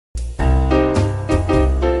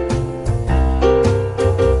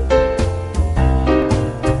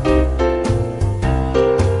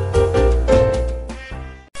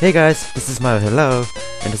Hey guys, this is Mario Hello,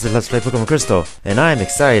 and this is Let's Play Pokemon Crystal, and I'm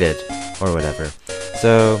excited, or whatever.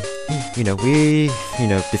 So, we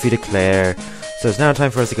defeated Claire, so it's now time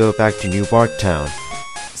for us to go back to New Bark Town,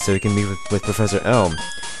 so we can meet with Professor Elm.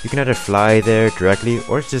 You can either fly there directly,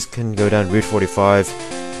 or just can go down Route 45,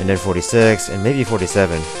 and then 46, and maybe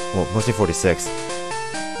 47, well, mostly 46.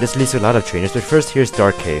 This leads to a lot of trainers, but first here's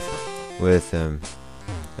Dark Cave, with,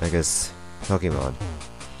 I guess, Pokemon.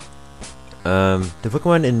 The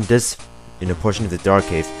Pokemon in this, portion of the Dark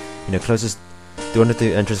Cave, closest, the one at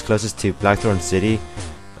the entrance closest to Blackthorn City,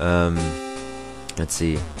 let's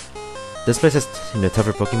see. This place has,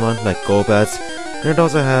 tougher Pokemon, like Golbats, and it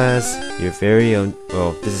also has your very own,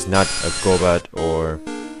 well, this is not a Golbat, or,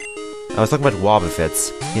 I was talking about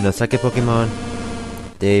Wobbuffets. Psychic Pokemon,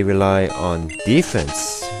 they rely on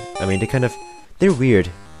defense. I mean, they're weird.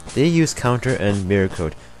 They use Counter and Mirror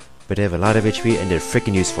Coat, but they have a lot of HP and they're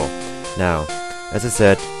freaking useful. Now, as I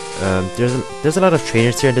said, there's a lot of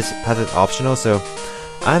trainers here and this path is optional, so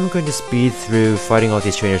I'm going to speed through fighting all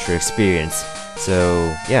these trainers for experience. So,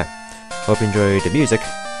 yeah, hope you enjoy the music.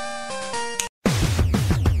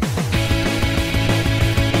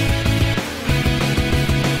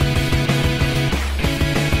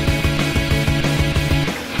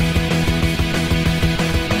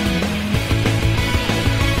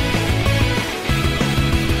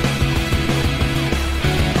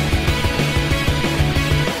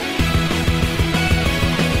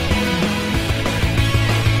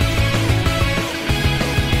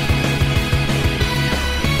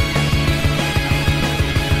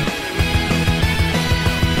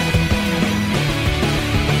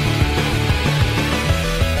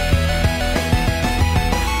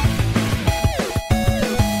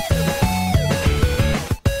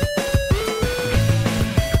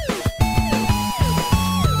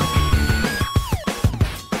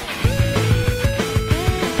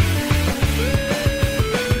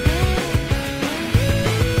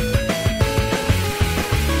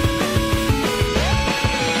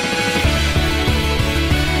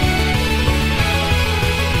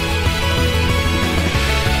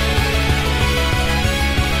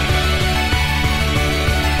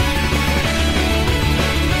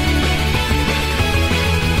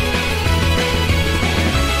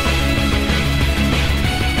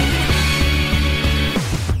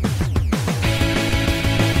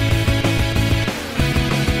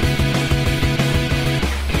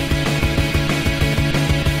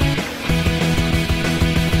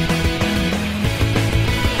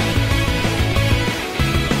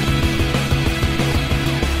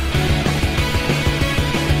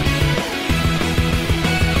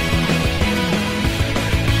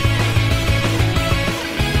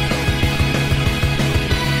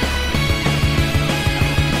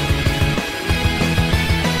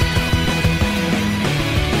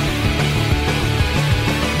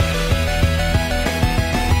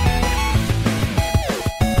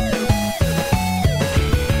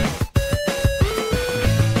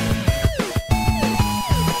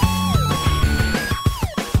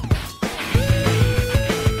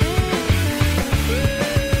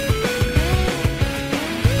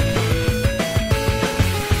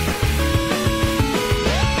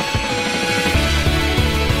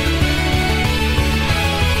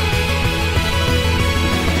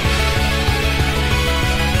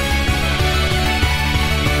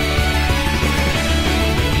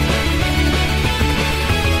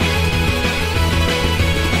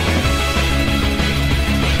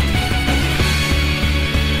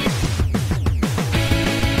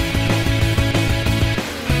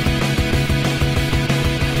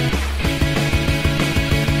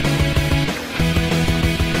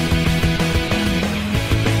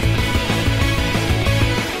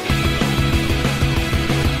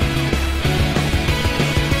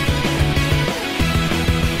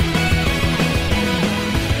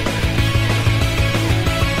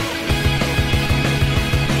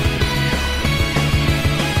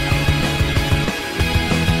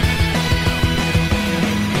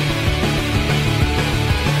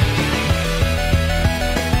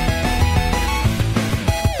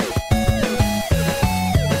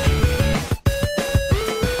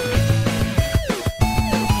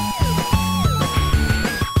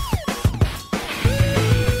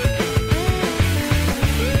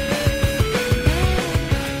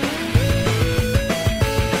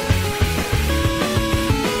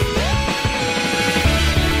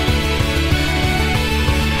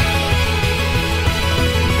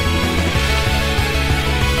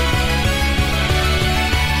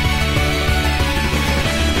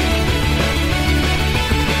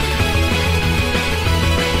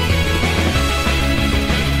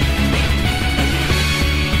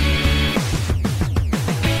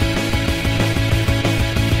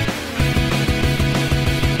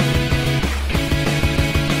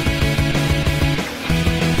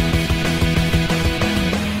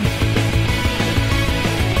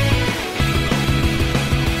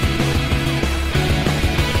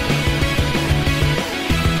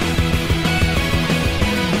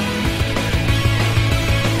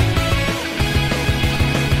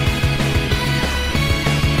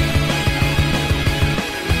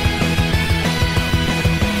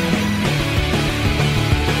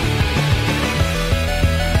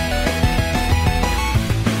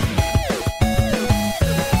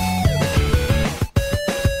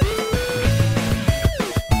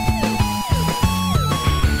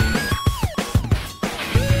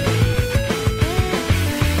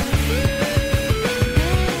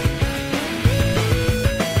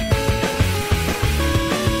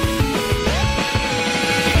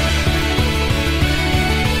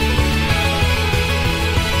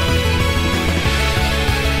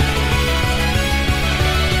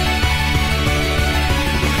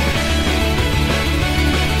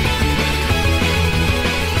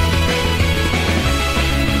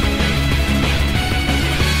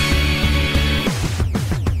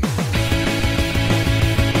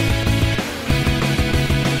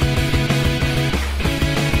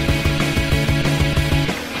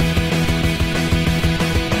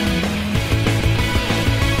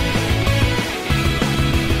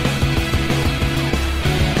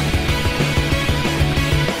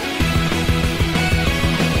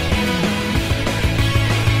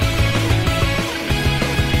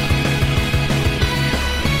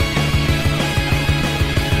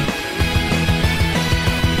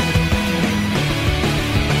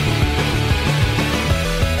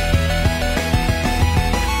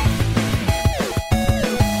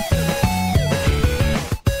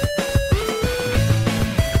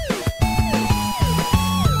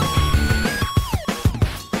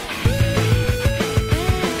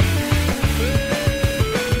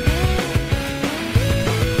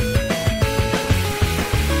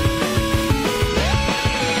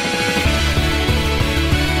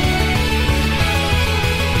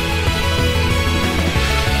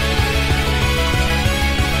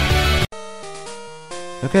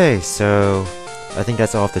 Okay, so I think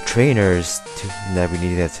that's all of the trainers that we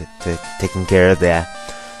needed to taking care of that.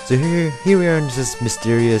 So here we are in this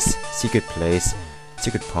mysterious secret place,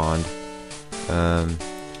 secret pond.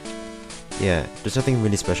 Yeah, there's nothing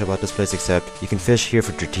really special about this place except you can fish here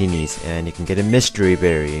for Dratinis and you can get a mystery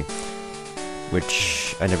berry,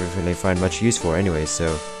 which I never really find much use for anyway.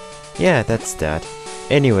 So yeah, that's that.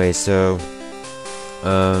 Anyway, so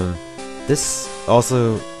this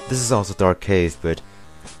is also Dark Cave, but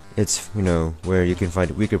it's, you know, where you can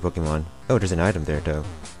find weaker Pokemon. Oh, there's an item there though.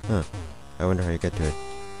 Huh. I wonder how you get to it.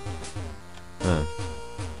 Huh.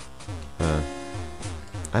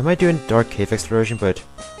 I might do a Dark Cave exploration, but...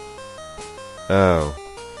 Oh.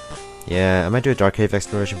 Yeah, I might do a Dark Cave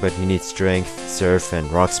exploration, but you need Strength, Surf,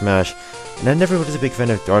 and Rock Smash. And I never was a big fan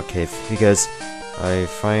of Dark Cave, because I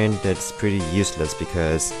find that it's pretty useless,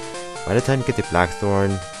 because by the time you get the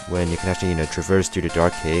Blackthorn, when you can actually, you know, traverse through the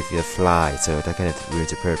Dark Cave, you fly, so that kind of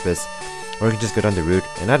ruins the purpose. Or you can just go down the route,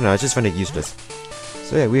 and I don't know, I just find it useless.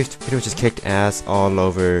 So yeah, we've pretty much just kicked ass all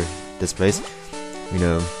over this place, you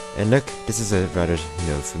know. And look, this is a rather, you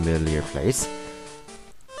know, familiar place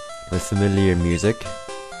with familiar music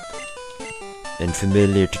and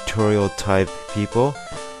familiar tutorial type people,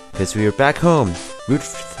 because we are back home, Route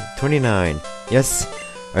 29. Yes,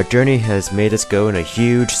 our journey has made us go in a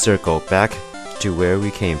huge circle back to where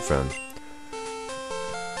we came from.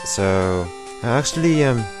 So I actually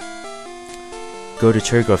go to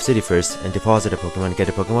Cherry Grove City first and deposit a Pokemon and get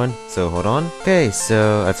a Pokemon, so hold on. Okay,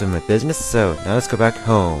 so I've done my business, so now let's go back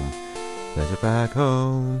home. Let's go back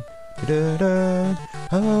home. Da-da-da.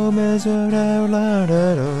 Home is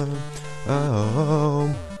da-da-da-da.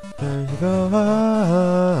 Home. Let's go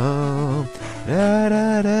home.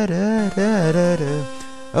 Da-da-da-da-da-da.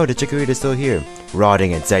 Oh, the Chikorita is still here,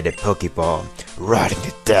 rotting inside the Pokeball, rotting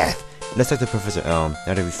to death. Let's talk to Professor Elm,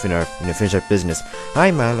 now that we finish our business.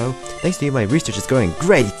 Hi Milo, thanks to you my research is going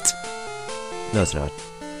great! No it's not.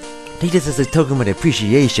 Take this as a token of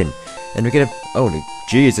appreciation, and we're gonna... Holy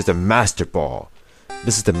jeez, it's a Master Ball!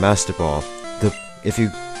 This is the Master Ball.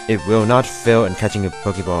 It will not fail in catching a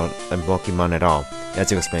Pokemon at all.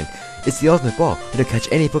 As you explained, it's the ultimate ball. It'll catch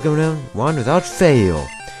any Pokemon without fail.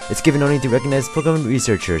 It's given only to recognized Pokemon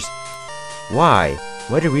researchers. Why?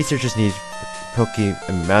 Why do researchers need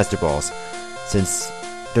Master Balls? Since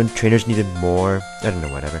don't trainers need it more? I don't know,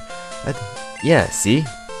 whatever. Yeah, see?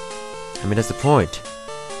 I mean, that's the point.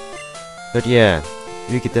 But yeah,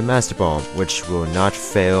 you get the Master Ball, which will not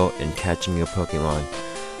fail in catching a Pokemon.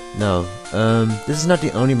 No, this is not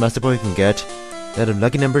the only Master Ball you can get. That a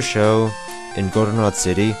lucky number show in Goldenrod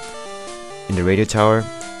City, in the radio tower,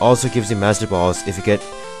 also gives you Master Balls if you get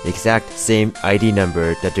the exact same ID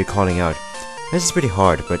number that they're calling out. This is pretty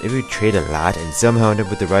hard, but if you trade a lot and somehow end up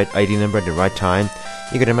with the right ID number at the right time,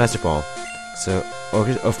 you get a Master Ball. So,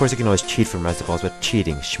 of course you can always cheat for Master Balls, but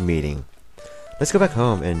cheating, schmeating. Let's go back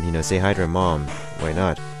home and, you know, say hi to her mom. Why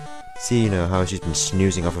not? See, you know, how she's been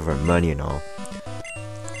snoozing off of her money and all.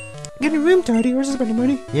 Get a room, Toddy, where's this spending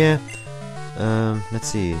money? Yeah. Let's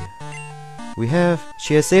see.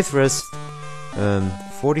 She has saved for us,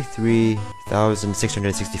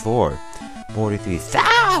 43,664.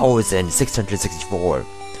 43,664.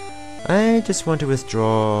 I just want to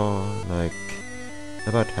withdraw, like,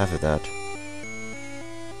 about half of that.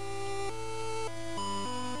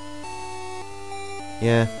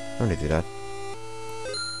 Yeah, I'm gonna do that.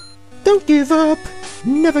 Don't give up!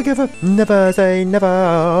 Never give up! Never say never!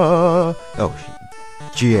 Oh,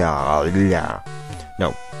 yeah.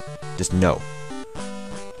 No. Just no.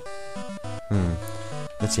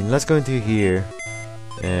 Let's see, let's go into here.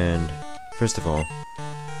 And, first of all,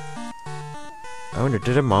 I wonder,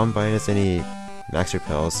 did our mom buy us any Max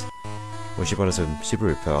Repels? Well, she bought us a Super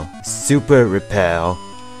Repel. Super Repel!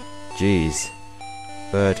 Jeez.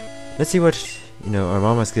 But, let's see what, you know, our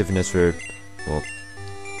mom has given us for, well,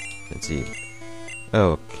 let's see.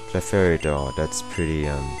 Oh, the fairy doll, that's pretty,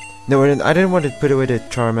 no, I didn't want to put away the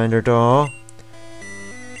Charmander doll.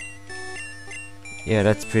 Yeah,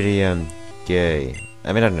 that's pretty, gay.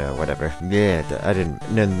 I mean, I don't know, whatever. Yeah, I didn't,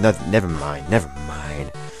 no, never mind.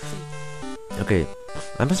 Okay,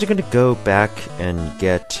 I'm actually gonna go back and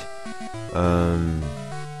get,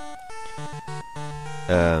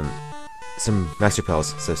 some Max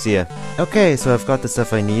Repels, so see ya. Okay, so I've got the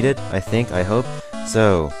stuff I needed, I think, I hope.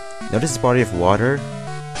 So, notice this body of water.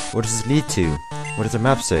 What does this lead to? What does the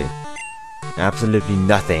map say? Absolutely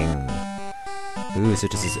nothing. Ooh, so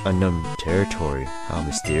this is unknown territory. How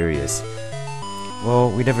mysterious. Well,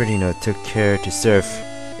 we never, you know, took care to surf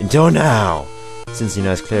until now. Since, you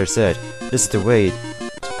know, as Claire said, this is the way.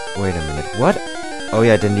 Wait a minute, what? Oh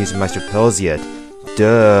yeah, I didn't use Master Repels yet.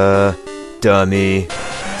 Duh, dummy.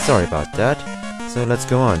 Sorry about that. So let's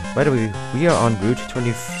go on. By the way, we are on Route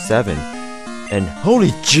 27. And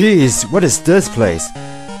holy jeez, what is this place?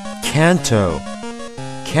 Kanto.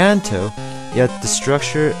 Kanto? Yet the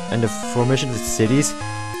structure and the formation of the cities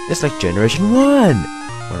is like Generation 1.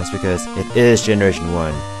 Well, that's because it is Generation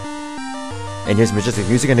 1. And here's majestic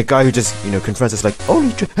music and a guy who just, confronts us like,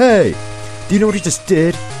 hey! Do you know what you just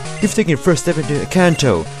did? You've taken your first step into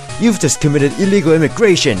Kanto. You've just committed illegal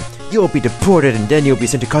immigration. You'll be deported and then you'll be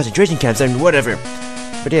sent to concentration camps and whatever.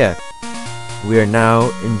 But yeah, we are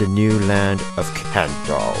now in the new land of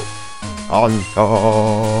Kanto. Kanto.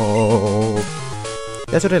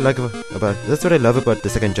 That's what I like that's what I love about the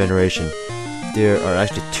second generation. There are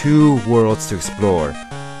actually 2 worlds to explore.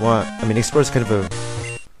 One, explore is kind of a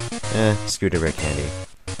screw the red candy.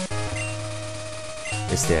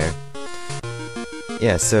 It's there.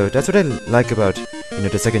 Yeah, so that's what I like about,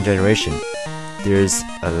 the second generation. There's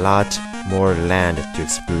a lot more land to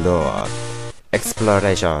explore.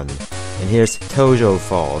 Exploration. And here's Tojo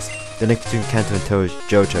Falls. The link between Kanto and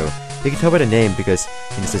Johto. You can tell by the name because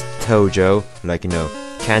it says Tojo, like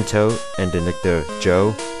Kanto, and then like the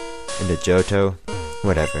Jo and the Johto,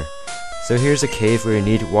 whatever. So here's a cave where you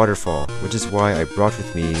need waterfall, which is why I brought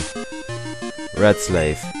with me Red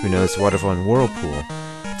Slave, who knows waterfall and whirlpool.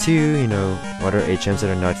 2, water HMs that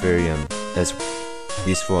are not very as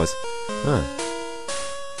useful as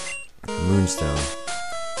Moonstone.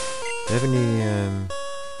 Do I have any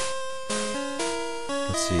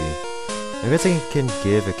let's see. I guess I can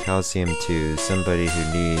give a calcium to somebody who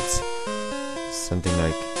needs something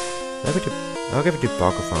like... I'll give it to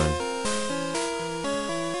Bakufan.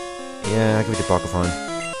 Yeah, I'll give it to Bakufan.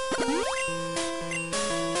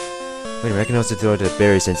 Wait a minute, I can also throw it at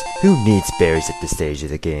berries since who needs berries at this stage of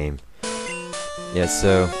the game? Yeah,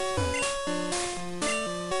 so...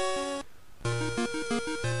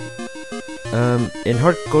 in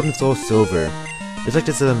Heart Gold & Soul Silver, there's like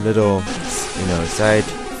this little, side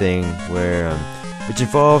thing where, which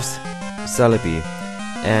involves Celebi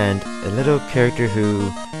and a little character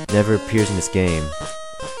who never appears in this game.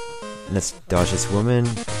 And let's dodge this woman,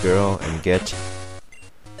 girl, and get...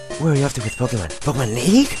 Where are you off to with Pokemon? Pokemon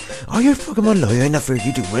League? Are your Pokemon loyal enough for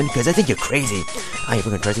you to win? Because I think you're crazy. I am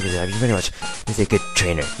going to try to thank you very much. He's a good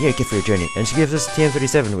trainer. You're a gift for your journey. And she gives us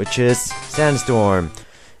TM37, which is Sandstorm.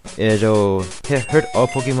 It'll hurt all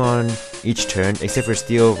Pokemon each turn, except for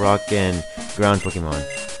Steel, Rock, and Ground Pokemon.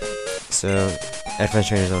 So, Advanced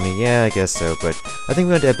Trainers only? Yeah, I guess so, but I think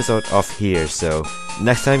we'll end the episode off here, so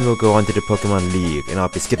next time we'll go on to the Pokemon League, and I'll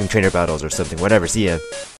be skipping trainer battles or something, whatever, see ya!